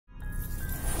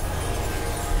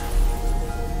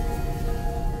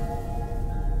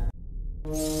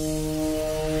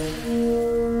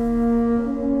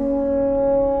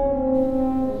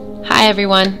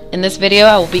everyone, in this video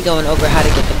I will be going over how to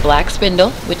get the Black Spindle,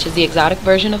 which is the exotic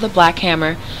version of the Black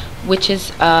Hammer, which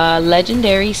is a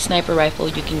legendary sniper rifle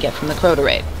you can get from the Crota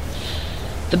raid.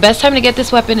 The best time to get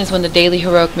this weapon is when the daily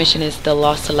heroic mission is the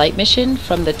Lost to Light mission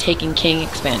from the Taken King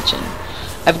expansion.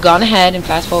 I've gone ahead and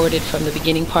fast forwarded from the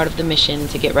beginning part of the mission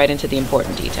to get right into the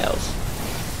important details.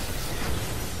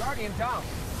 Guardian down.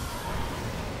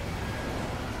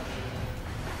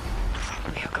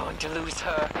 We are going to lose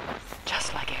her.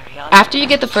 Just like Ariana. After you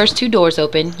get the first two doors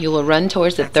open, you will run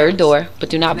towards the third door, but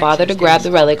do not bother to grab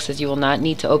the relics as you will not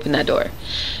need to open that door.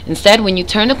 Instead, when you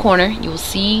turn the corner, you will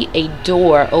see a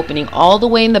door opening all the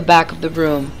way in the back of the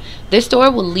room. This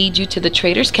door will lead you to the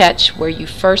Trader's Catch, where you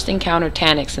first encounter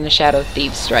Taniks and the Shadow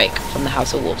Thieves Strike from the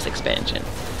House of Wolves expansion.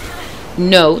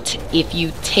 Note, if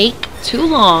you take too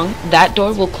long, that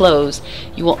door will close.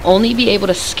 You will only be able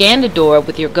to scan the door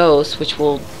with your ghost, which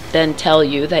will then tell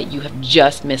you that you have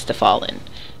just missed a Fallen,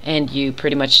 and you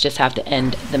pretty much just have to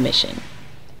end the mission.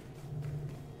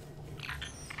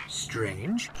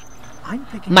 Strange.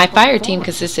 My fire team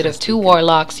consisted of 2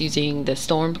 warlocks using the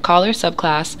Stormcaller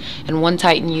subclass and 1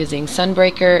 titan using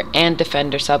Sunbreaker and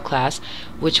Defender subclass,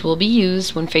 which will be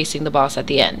used when facing the boss at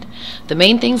the end. The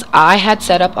main things I had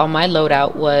set up on my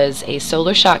loadout was a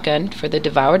solar shotgun for the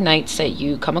devoured knights that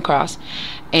you come across,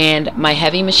 and my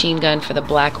heavy machine gun for the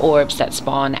black orbs that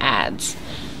spawn adds.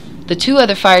 The 2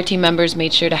 other fire team members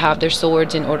made sure to have their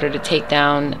swords in order to take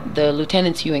down the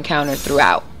lieutenants you encounter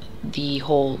throughout the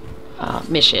whole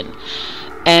mission,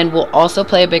 and will also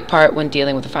play a big part when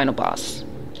dealing with the final boss.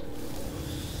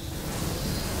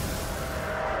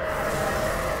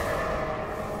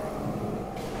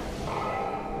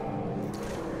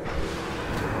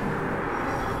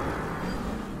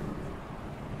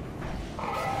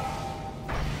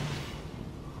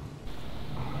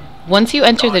 Once you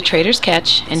enter the Trader's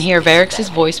Catch and hear Varrix's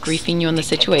voice briefing you on the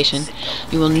situation,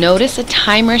 you will notice a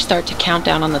timer start to count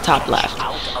down on the top left.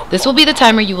 This will be the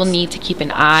timer you will need to keep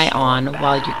an eye on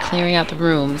while you're clearing out the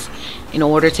rooms in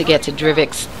order to get to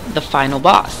Drivix, the final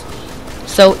boss.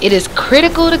 So it is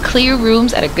critical to clear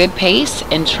rooms at a good pace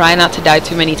and try not to die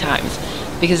too many times,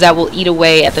 because that will eat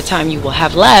away at the time you will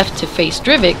have left to face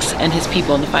Drivix and his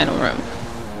people in the final room.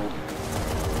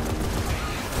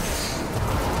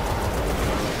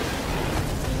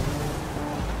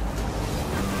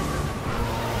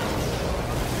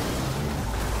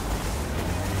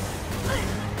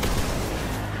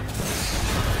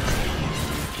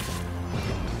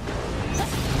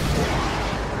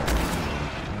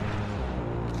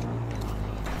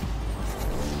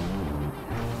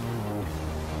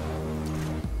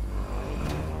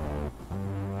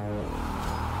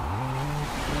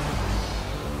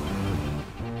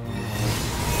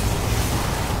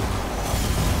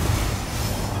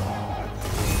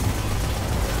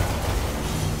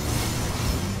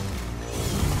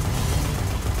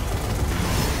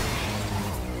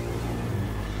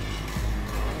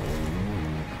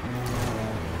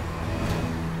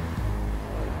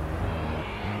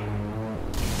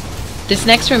 This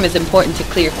next room is important to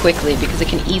clear quickly because it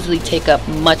can easily take up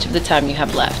much of the time you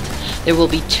have left. There will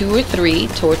be 2 or 3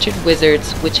 tortured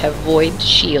wizards which have void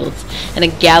shields, and a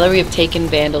gallery of Taken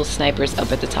Vandal snipers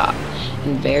up at the top,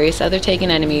 and various other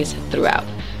Taken enemies throughout.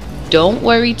 Don't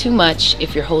worry too much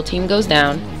if your whole team goes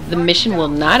down. The mission will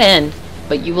not end,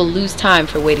 but you will lose time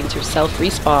for waiting to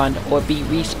self-respawn or be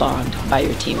respawned by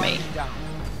your teammate.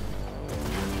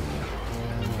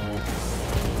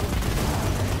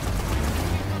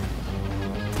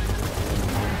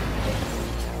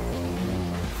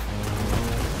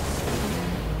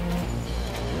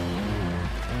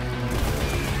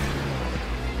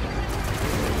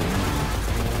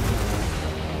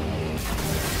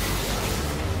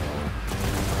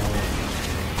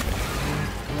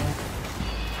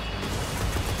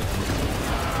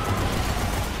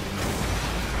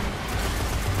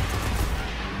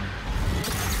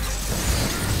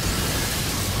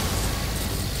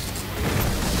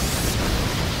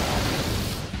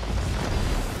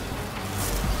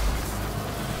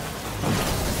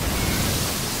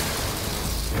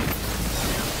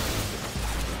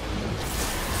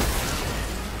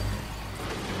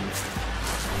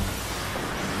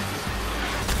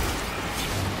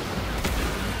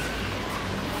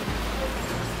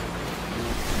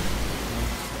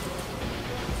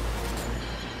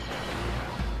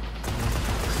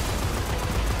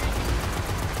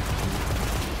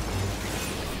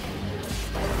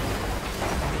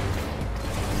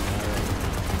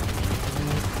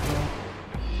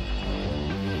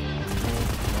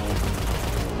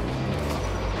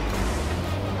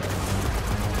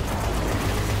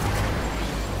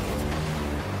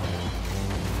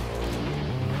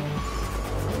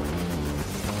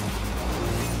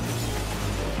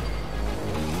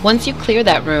 Once you clear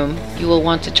that room, you will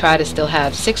want to try to still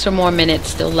have 6 or more minutes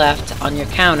still left on your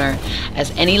counter, as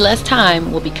any less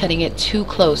time will be cutting it too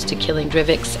close to killing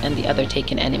Drivix and the other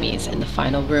taken enemies in the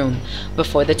final room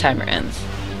before the timer ends.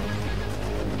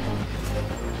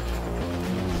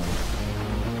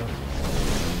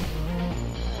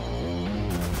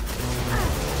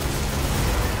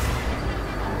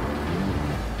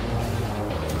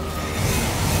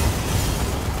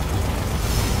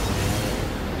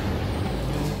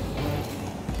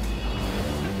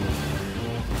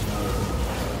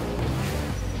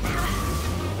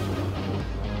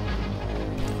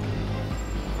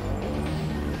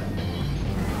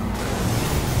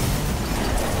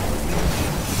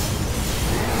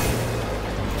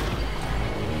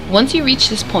 Once you reach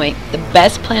this point, the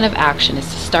best plan of action is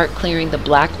to start clearing the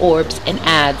black orbs and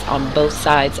adds on both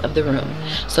sides of the room,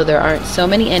 so there aren't so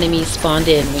many enemies spawned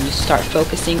in when you start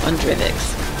focusing on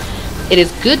Drivix. It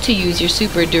is good to use your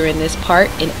super during this part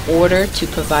in order to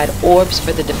provide orbs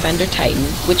for the Defender Titan,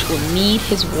 which will need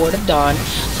his Ward of Dawn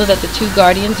so that the 2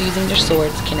 Guardians using their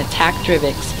swords can attack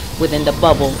Drivix within the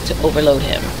bubble to overload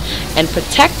him, and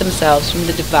protect themselves from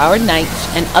the Devoured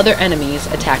Knights and other enemies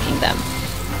attacking them.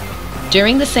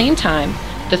 During the same time,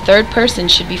 the third person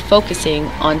should be focusing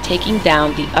on taking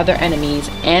down the other enemies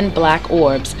and black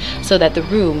orbs so that the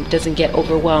room doesn't get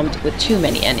overwhelmed with too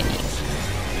many enemies.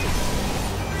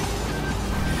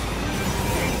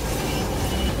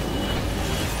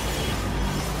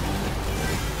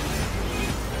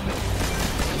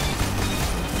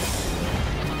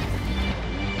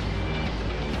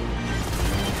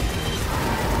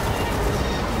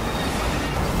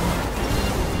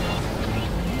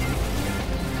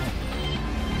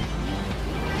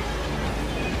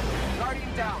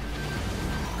 Guardian down.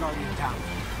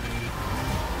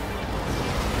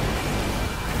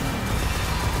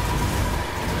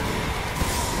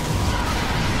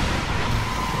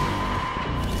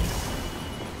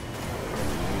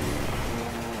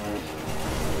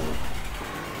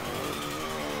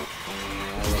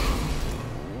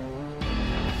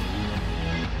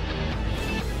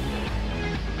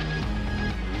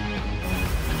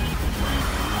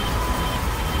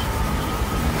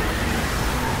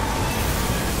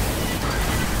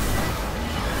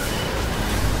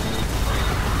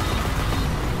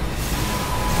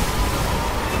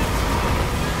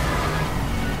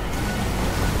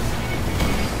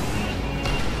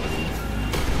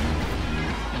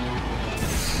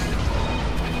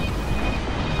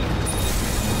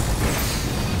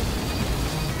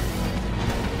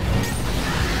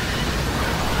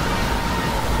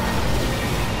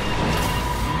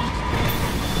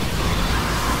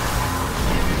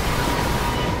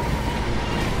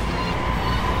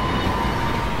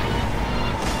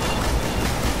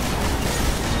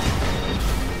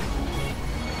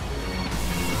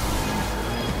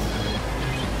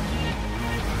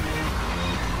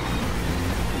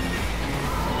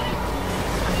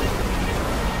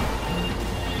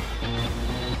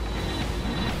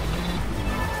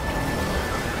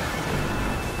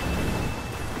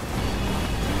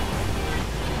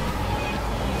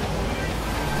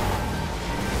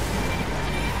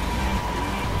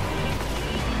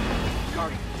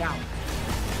 Down.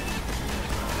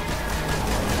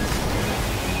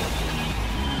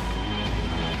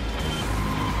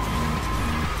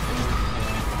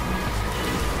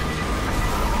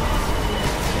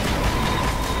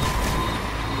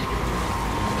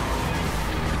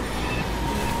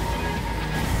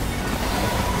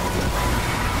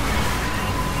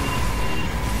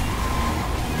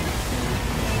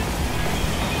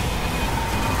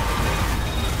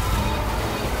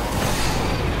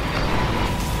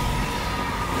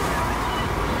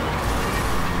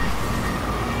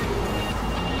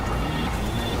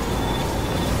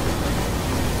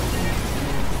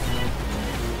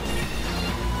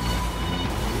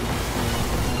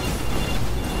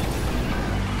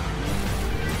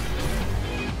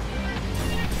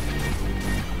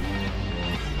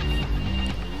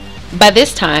 By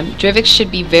this time, Drivix should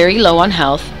be very low on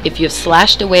health if you have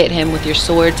slashed away at him with your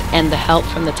swords and the help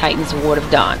from the Titan's Ward of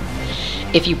Dawn.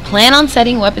 If you plan on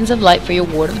setting Weapons of Light for your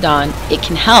Ward of Dawn, it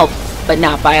can help, but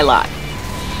not by a lot.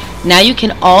 Now you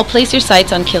can all place your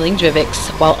sights on killing Drivix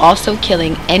while also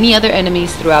killing any other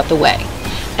enemies throughout the way,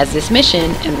 as this mission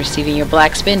and receiving your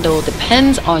Black Spindle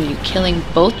depends on you killing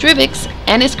both Drivix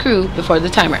and his crew before the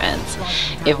timer ends.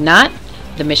 If not,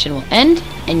 the mission will end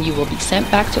and you will be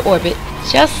sent back to orbit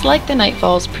just like the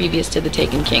Nightfalls previous to the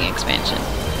Taken King expansion.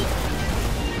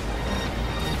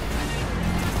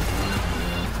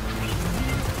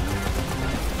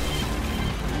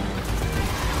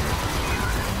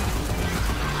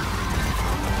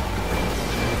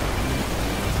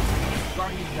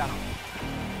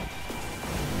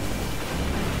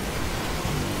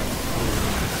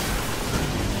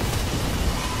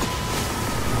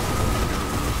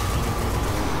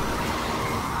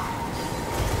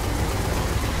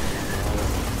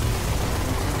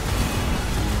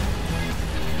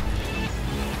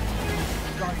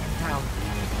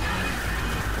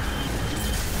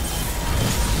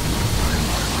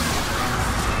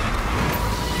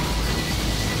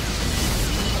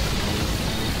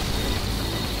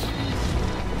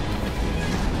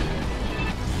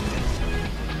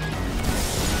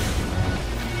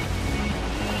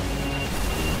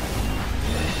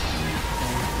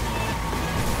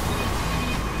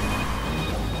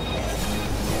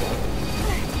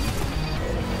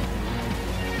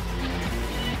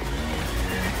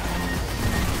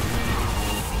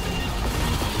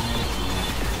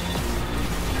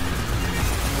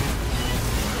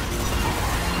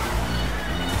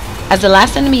 As the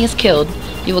last enemy is killed,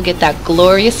 you will get that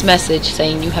glorious message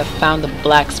saying you have found the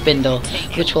Black Spindle,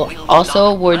 which will also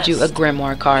award you a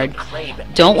Grimoire card.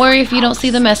 Don't worry if you don't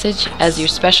see the message, as your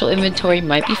special inventory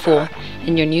might be full,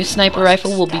 and your new sniper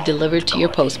rifle will be delivered to your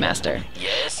postmaster.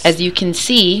 As you can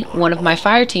see, one of my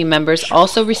fire team members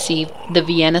also received the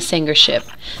Vienna Singer ship.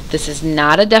 This is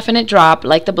not a definite drop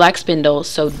like the Black Spindle,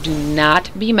 so do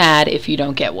not be mad if you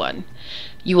don't get one.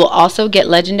 You will also get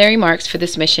legendary marks for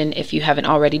this mission if you haven't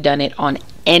already done it on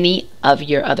any of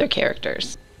your other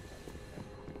characters.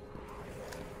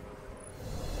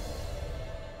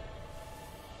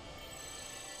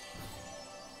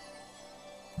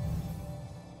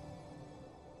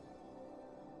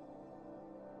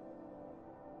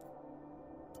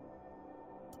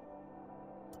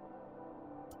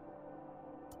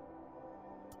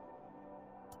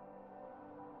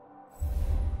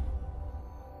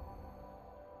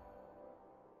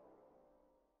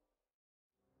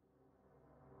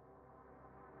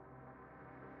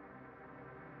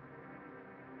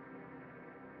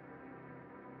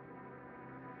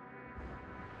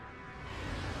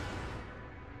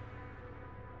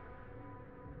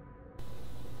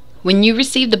 When you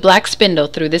receive the Black Spindle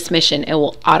through this mission, it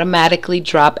will automatically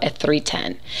drop at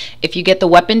 310. If you get the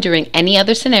weapon during any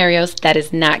other scenarios, that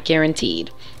is not guaranteed.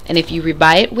 And if you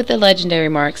rebuy it with the legendary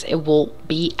marks, it will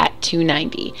be at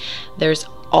 290. There's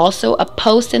also a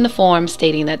post in the forum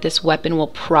stating that this weapon will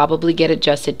probably get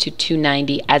adjusted to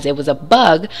 290 as it was a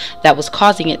bug that was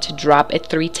causing it to drop at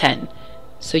 310.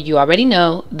 So you already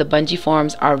know the Bungie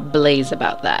forums are ablaze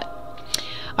about that.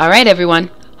 Alright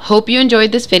everyone. Hope you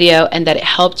enjoyed this video and that it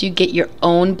helped you get your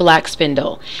own Black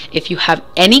Spindle. If you have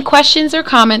any questions or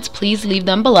comments, please leave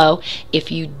them below. If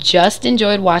you just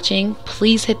enjoyed watching,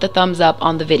 please hit the thumbs up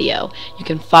on the video. You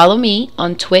can follow me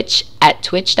on Twitch at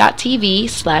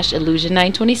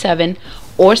twitch.tv/illusion927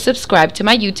 or subscribe to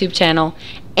my YouTube channel.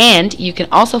 And you can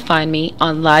also find me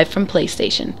on Live from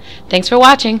PlayStation. Thanks for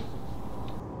watching.